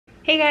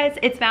Hey guys,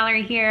 it's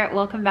Valerie here.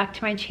 Welcome back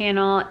to my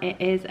channel. It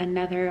is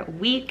another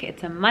week.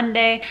 It's a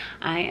Monday.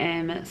 I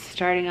am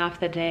starting off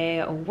the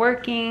day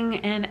working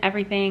and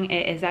everything.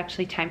 It is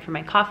actually time for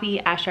my coffee.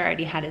 Asher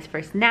already had his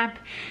first nap.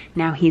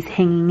 Now he's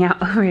hanging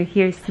out over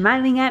here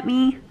smiling at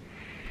me.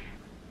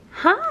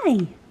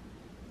 Hi.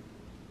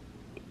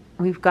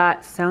 We've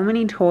got so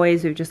many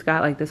toys. We've just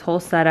got like this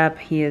whole setup.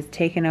 He is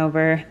taken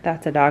over.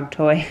 That's a dog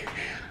toy.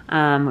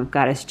 We've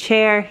got his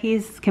chair.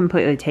 He's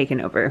completely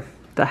taken over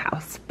the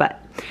house, but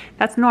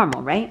that's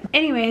normal, right?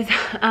 Anyways,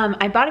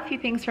 I bought a few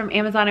things from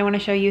Amazon I want to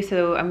show you,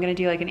 so I'm gonna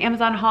do like an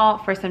Amazon haul.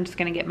 First, I'm just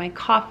gonna get my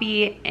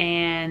coffee,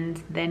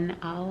 and then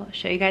I'll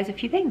show you guys a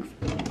few things.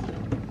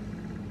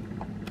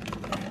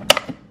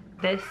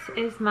 This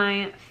is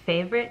my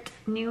favorite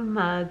new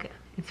mug.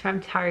 It's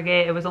from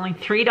Target. It was only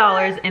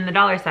 $3 in the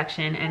dollar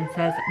section, and it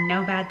says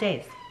no bad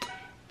days.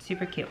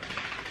 Super cute.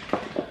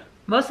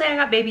 Mostly I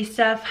got baby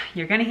stuff.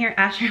 You're gonna hear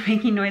Asher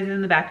making noises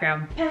in the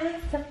background.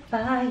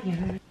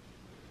 Pacifier.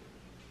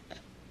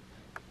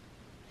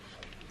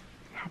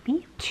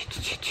 Happy?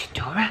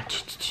 Dora.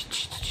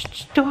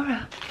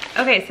 Dora.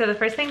 Okay, so the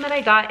first thing that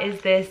I got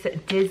is this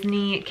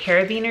Disney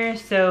carabiner.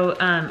 So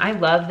I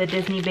love the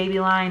Disney baby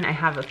line. I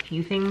have a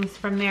few things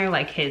from there,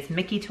 like his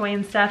Mickey toy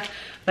and stuff.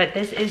 But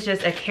this is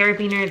just a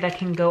carabiner that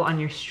can go on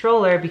your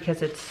stroller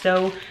because it's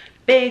so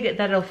big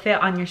that it'll fit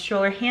on your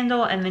stroller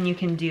handle, and then you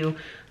can do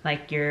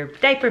like your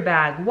diaper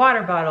bag,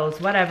 water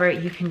bottles, whatever,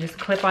 you can just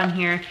clip on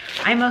here.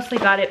 I mostly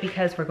got it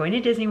because we're going to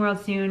Disney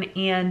World soon,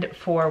 and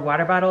for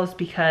water bottles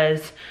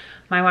because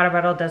my water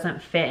bottle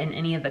doesn't fit in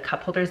any of the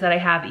cup holders that I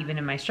have, even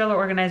in my stroller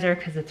organizer,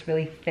 because it's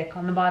really thick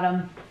on the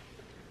bottom.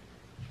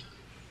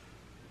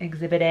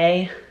 Exhibit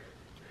A.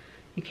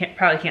 You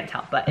probably can't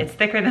tell, but it's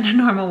thicker than a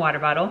normal water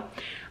bottle.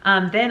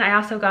 Then I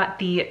also got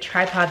the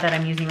tripod that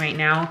I'm using right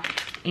now,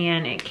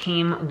 and it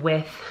came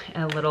with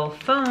a little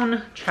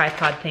phone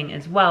tripod thing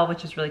as well,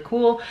 which is really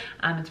cool.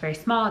 It's very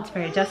small, it's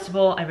very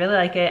adjustable. I really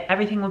like it.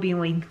 Everything will be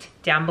linked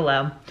down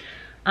below.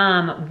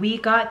 We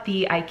got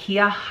the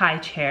IKEA high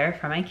chair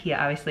from IKEA,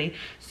 obviously.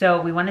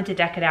 So we wanted to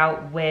deck it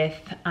out with,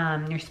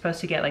 you're supposed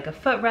to get like a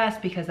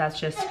footrest because that's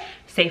just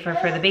safer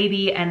for the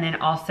baby. And then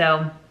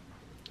also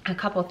a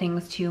couple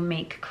things to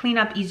make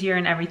cleanup easier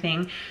and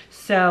everything.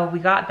 So we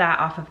got that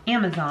off of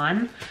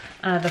Amazon.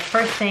 The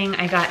first thing,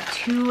 I got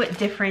 2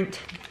 different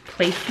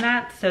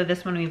placemats. So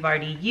this one we've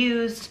already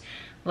used,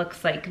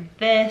 looks like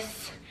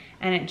this,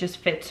 and it just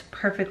fits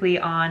perfectly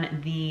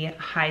on the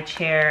high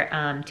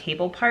chair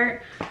table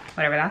part,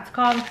 whatever that's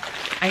called.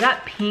 I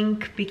got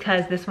pink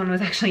because this one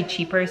was actually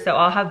cheaper, so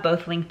I'll have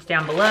both linked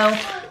down below.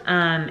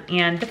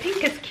 And the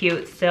pink is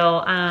cute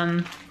still,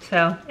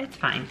 so it's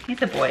fine.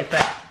 He's a boy,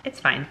 but it's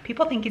fine.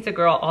 People think he's a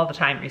girl all the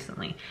time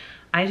recently.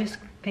 I just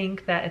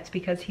think that it's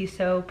because he's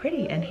so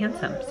pretty and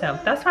handsome, so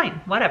that's fine,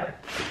 whatever.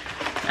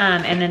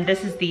 And then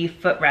this is the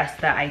footrest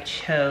that I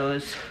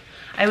chose.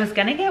 I was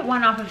gonna get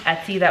one off of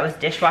Etsy that was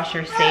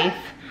dishwasher safe.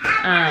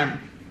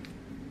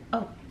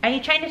 Oh, are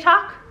you trying to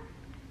talk?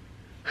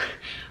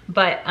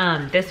 But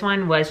this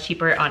one was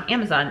cheaper on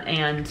Amazon,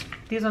 and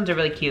these ones are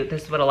really cute.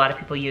 This is what a lot of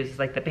people use, is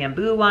like the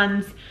bamboo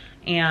ones,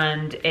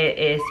 and it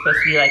is supposed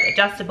to be like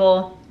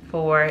adjustable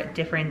for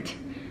different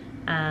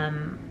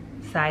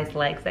size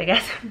legs, I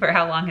guess, for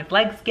how long his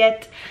legs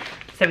get.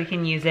 So we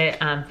can use it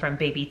from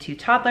baby to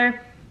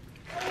toddler.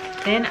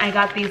 Then I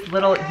got these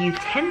little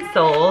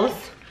utensils.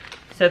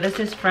 So this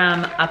is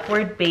from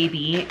Upward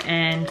Baby,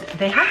 and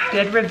they have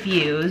good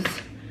reviews.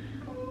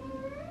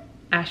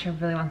 Asher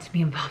really wants to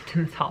be involved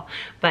in this haul.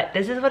 But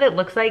this is what it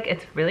looks like.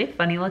 It's really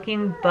funny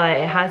looking, but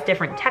it has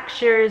different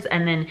textures,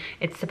 and then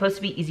it's supposed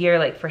to be easier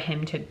like for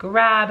him to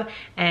grab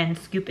and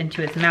scoop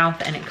into his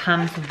mouth, and it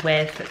comes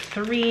with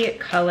 3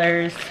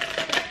 colors.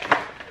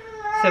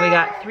 So we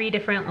got 3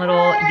 different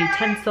little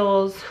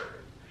utensils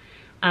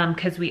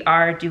because we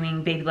are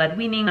doing baby-led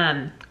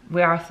weaning.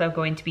 We're also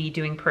going to be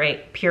doing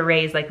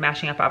purees, like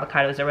mashing up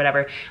avocados or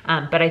whatever.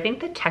 But I think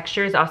the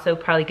texture is also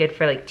probably good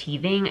for like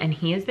teething, and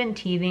he has been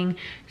teething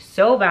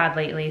so bad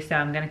lately. So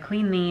I'm gonna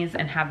clean these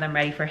and have them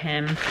ready for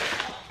him.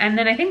 And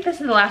then I think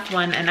this is the last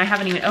one, and I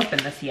haven't even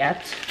opened this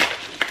yet.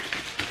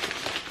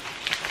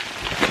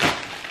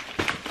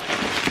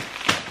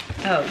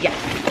 Oh yeah,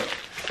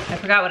 I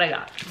forgot what I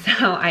got.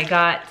 So I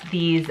got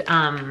these,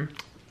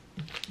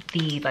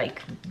 the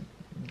like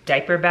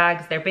diaper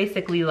bags. They're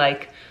basically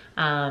like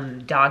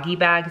doggy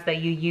bags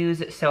that you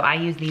use. So I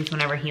use these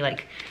whenever he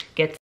like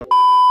gets...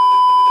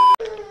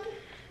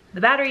 The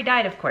battery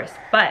died, of course,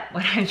 but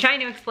what I'm trying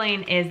to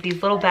explain is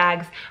these little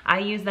bags, I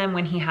use them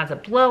when he has a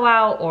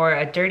blowout or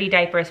a dirty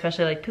diaper,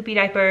 especially like poopy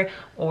diaper,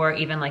 or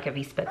even like if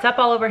he spits up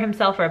all over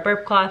himself or a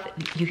burp cloth,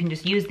 you can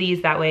just use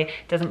these. That way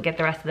it doesn't get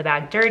the rest of the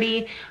bag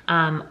dirty.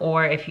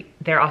 Or if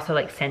they're also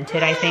like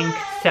scented, I think.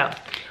 So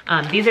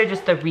these are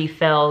just the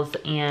refills,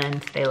 and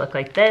they look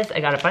like this.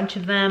 I got a bunch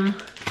of them.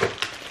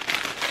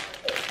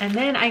 And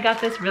then I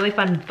got this really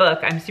fun book.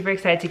 I'm super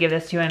excited to give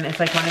this to him. It's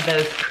like one of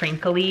those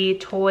crinkly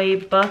toy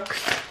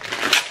books.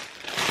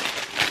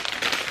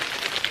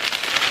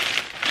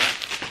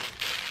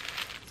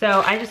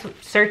 So I just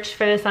searched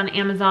for this on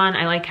Amazon.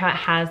 I like how it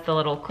has the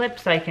little clip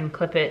so I can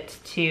clip it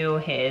to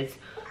his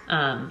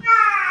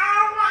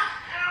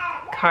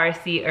car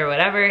seat or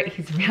whatever.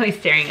 He's really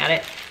staring at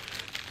it.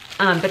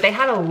 But they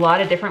had a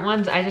lot of different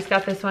ones. I just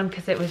got this one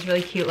because it was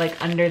really cute,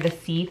 like under the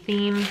sea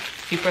theme,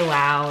 super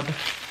loud.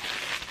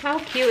 How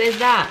cute is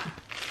that?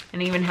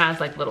 And it even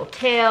has like little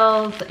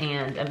tails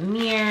and a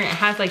mirror. It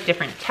has like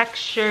different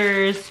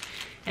textures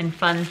and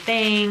fun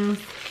things.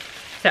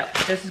 So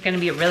this is gonna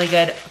be a really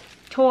good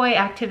toy,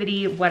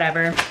 activity,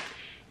 whatever.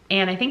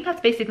 And I think that's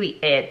basically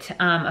it.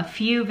 A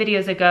few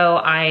videos ago,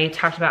 I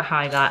talked about how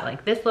I got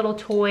like this little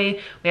toy.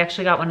 We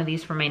actually got one of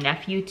these for my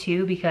nephew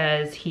too,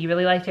 because he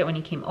really liked it when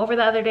he came over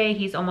the other day.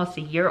 He's almost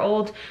a year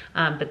old,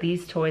 but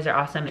these toys are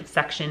awesome. It's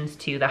sections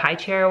to the high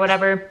chair or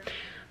whatever.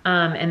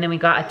 And then we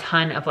got a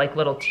ton of like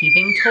little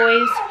teething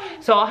toys.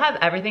 So I'll have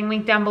everything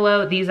linked down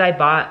below. These I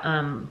bought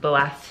the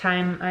last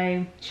time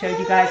I showed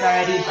you guys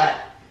already, but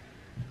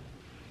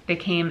they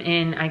came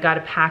in, I got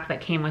a pack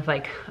that came with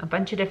like a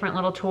bunch of different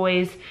little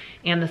toys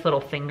and this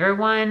little finger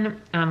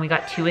one. We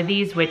got 2 of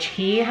these, which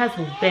he has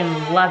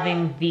been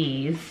loving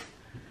these.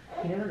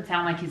 He doesn't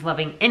sound like he's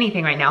loving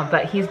anything right now,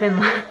 but he's been,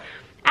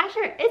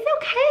 Asher, it's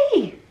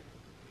okay.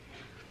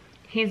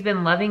 He's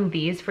been loving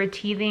these for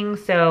teething.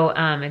 So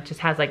it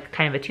just has like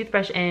kind of a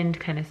toothbrush end,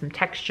 kind of some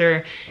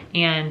texture,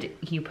 and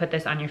you put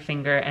this on your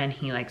finger and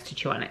he likes to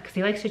chew on it because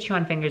he likes to chew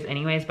on fingers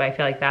anyways, but I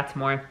feel like that's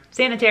more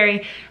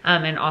sanitary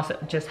and also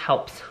just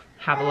helps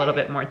have a little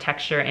bit more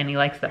texture, and he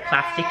likes the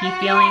plasticky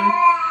feeling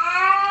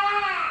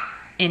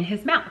in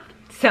his mouth.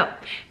 So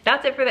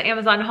that's it for the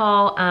Amazon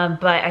haul,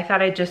 but I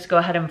thought I'd just go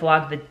ahead and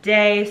vlog the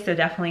day. So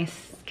definitely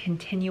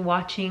continue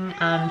watching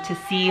to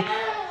see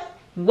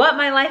what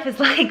my life is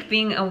like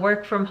being a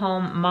work from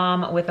home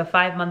mom with a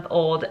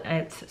 5-month-old.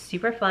 It's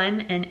super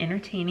fun and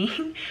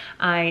entertaining.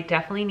 I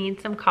definitely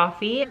need some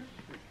coffee.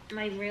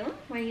 My room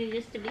where you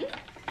used to be.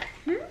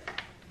 There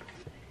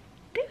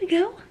we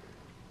go.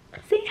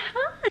 Say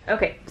hi.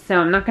 Okay, so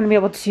I'm not gonna be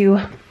able to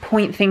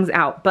point things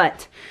out,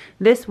 but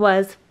this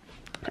was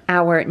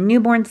our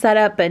newborn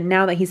setup, but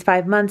now that he's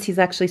 5 months, he's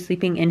actually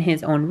sleeping in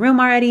his own room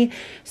already.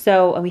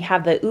 So we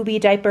have the Ubi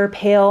diaper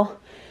pail.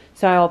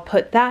 So I'll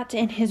put that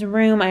in his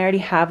room. I already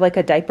have like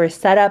a diaper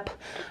setup,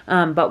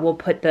 but we'll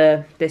put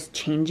this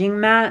changing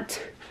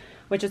mat,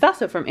 which is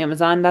also from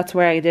Amazon. That's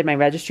where I did my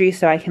registry,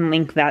 so I can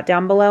link that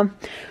down below.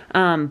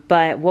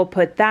 But we'll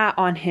put that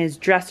on his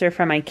dresser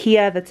from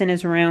IKEA that's in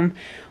his room.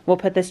 We'll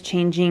put this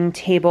changing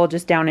table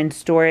just down in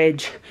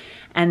storage.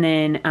 And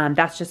then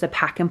that's just a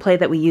pack and play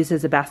that we use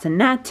as a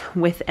bassinet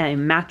with a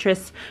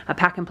mattress, a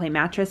pack and play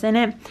mattress in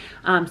it.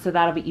 So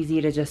that'll be easy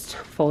to just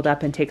fold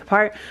up and take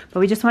apart.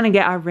 But we just want to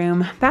get our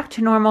room back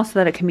to normal so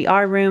that it can be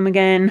our room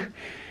again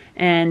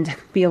and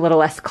be a little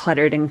less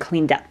cluttered and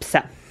cleaned up.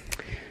 So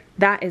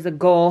that is a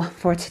goal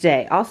for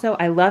today. Also,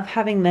 I love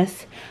having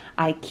this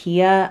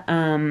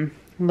IKEA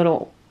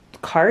little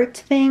cart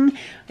thing.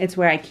 It's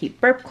where I keep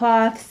burp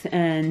cloths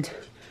and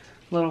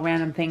little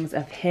random things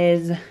of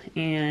his,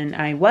 and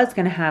I was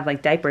gonna have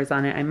like diapers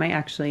on it. I might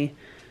actually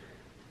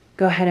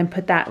go ahead and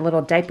put that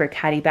little diaper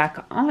caddy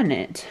back on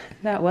it.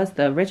 That was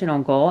the original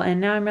goal,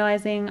 and now I'm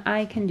realizing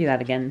I can do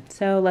that again.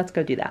 So let's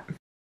go do that.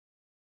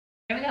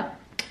 There we go.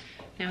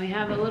 Now we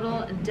have a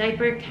little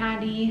diaper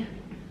caddy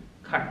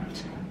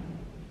cart.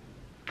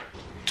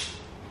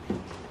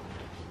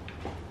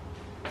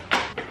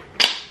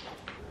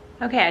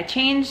 Okay, I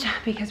changed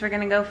because we're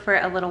gonna go for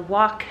a little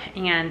walk,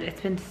 and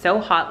it's been so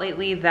hot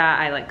lately that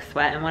I like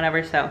sweat and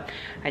whatever, so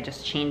I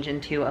just changed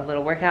into a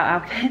little workout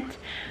outfit.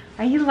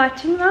 Are you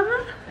watching,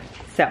 Mama?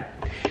 So,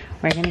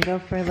 we're gonna go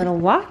for a little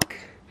walk.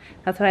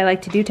 That's what I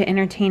like to do to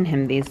entertain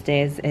him these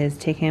days, is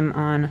take him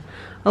on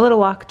a little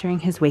walk during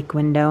his wake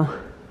window.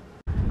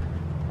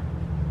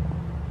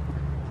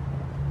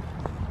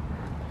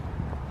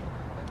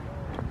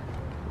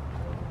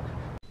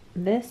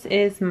 This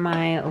is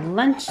my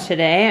lunch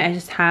today. I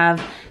just have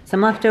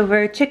some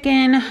leftover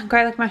chicken,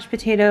 garlic mashed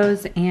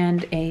potatoes,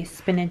 and a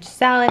spinach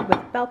salad with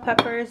bell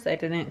peppers. I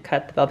didn't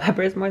cut the bell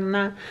peppers more than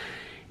that.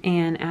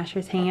 And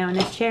Asher's hanging out in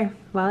his chair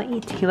while I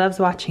eat. He loves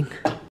watching.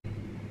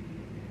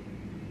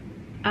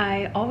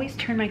 I always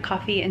turn my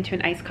coffee into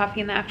an iced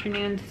coffee in the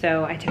afternoon,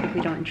 so I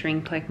typically don't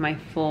drink like my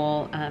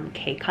full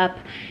K-cup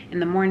in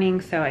the morning.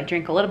 So I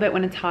drink a little bit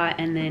when it's hot,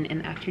 and then in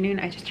the afternoon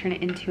I just turn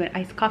it into an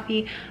iced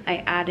coffee.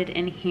 I added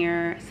in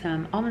here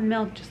some almond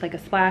milk, just like a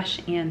splash,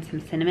 and some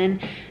cinnamon,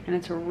 and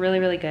it's really,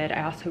 really good.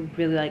 I also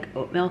really like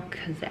oat milk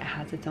because it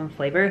has its own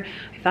flavor.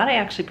 I thought I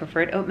actually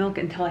preferred oat milk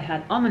until I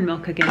had almond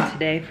milk again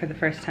today for the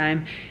first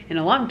time in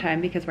a long time,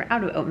 because we're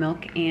out of oat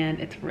milk, and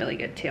it's really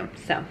good too.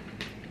 So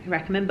I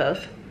recommend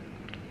both.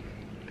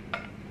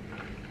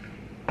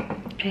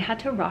 I had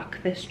to rock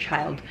this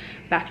child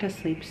back to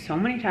sleep so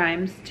many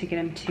times to get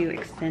him to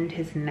extend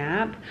his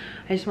nap.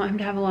 I just want him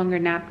to have a longer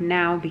nap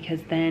now,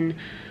 because then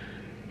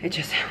it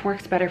just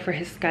works better for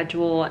his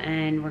schedule,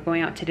 and we're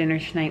going out to dinner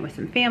tonight with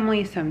some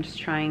family, so I'm just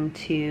trying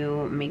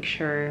to make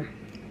sure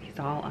he's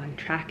all on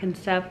track and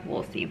stuff.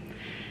 We'll see.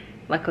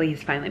 Luckily,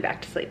 he's finally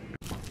back to sleep.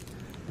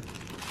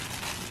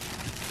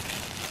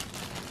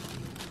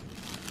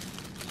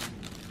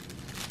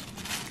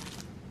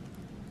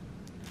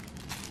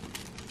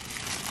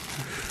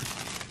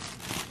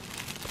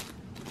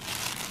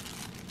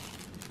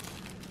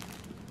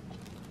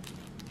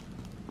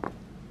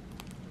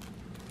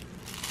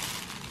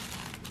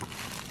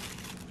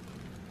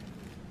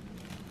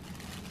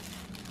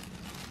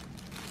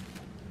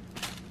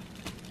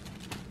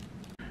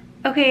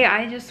 Okay,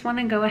 I just want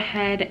to go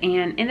ahead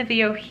and end the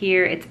video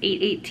here. It's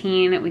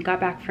 8:18. We got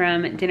back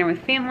from dinner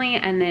with family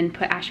and then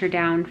put Asher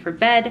down for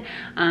bed.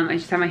 I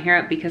just have my hair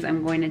up because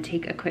I'm going to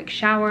take a quick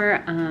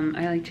shower.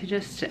 I like to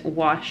just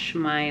wash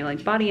my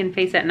body and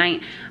face at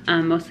night,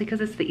 mostly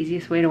because it's the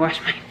easiest way to wash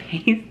my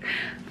face,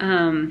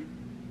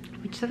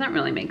 which doesn't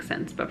really make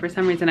sense, but for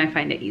some reason I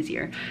find it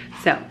easier.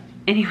 So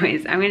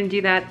anyways, I'm gonna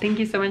do that. Thank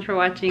you so much for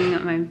watching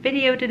my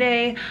video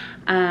today.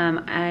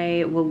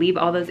 I will leave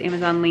all those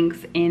Amazon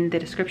links in the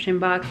description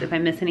box. If I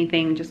miss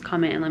anything, just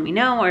comment and let me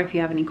know, or if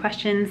you have any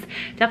questions,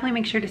 definitely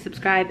make sure to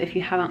subscribe if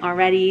you haven't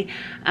already.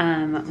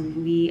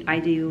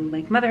 I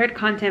do motherhood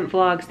content,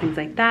 vlogs, things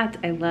like that.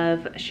 I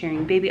love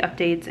sharing baby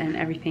updates and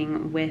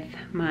everything with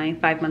my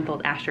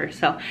 5-month-old Asher.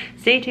 So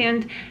stay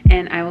tuned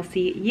and I will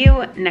see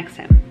you next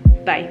time.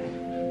 Bye.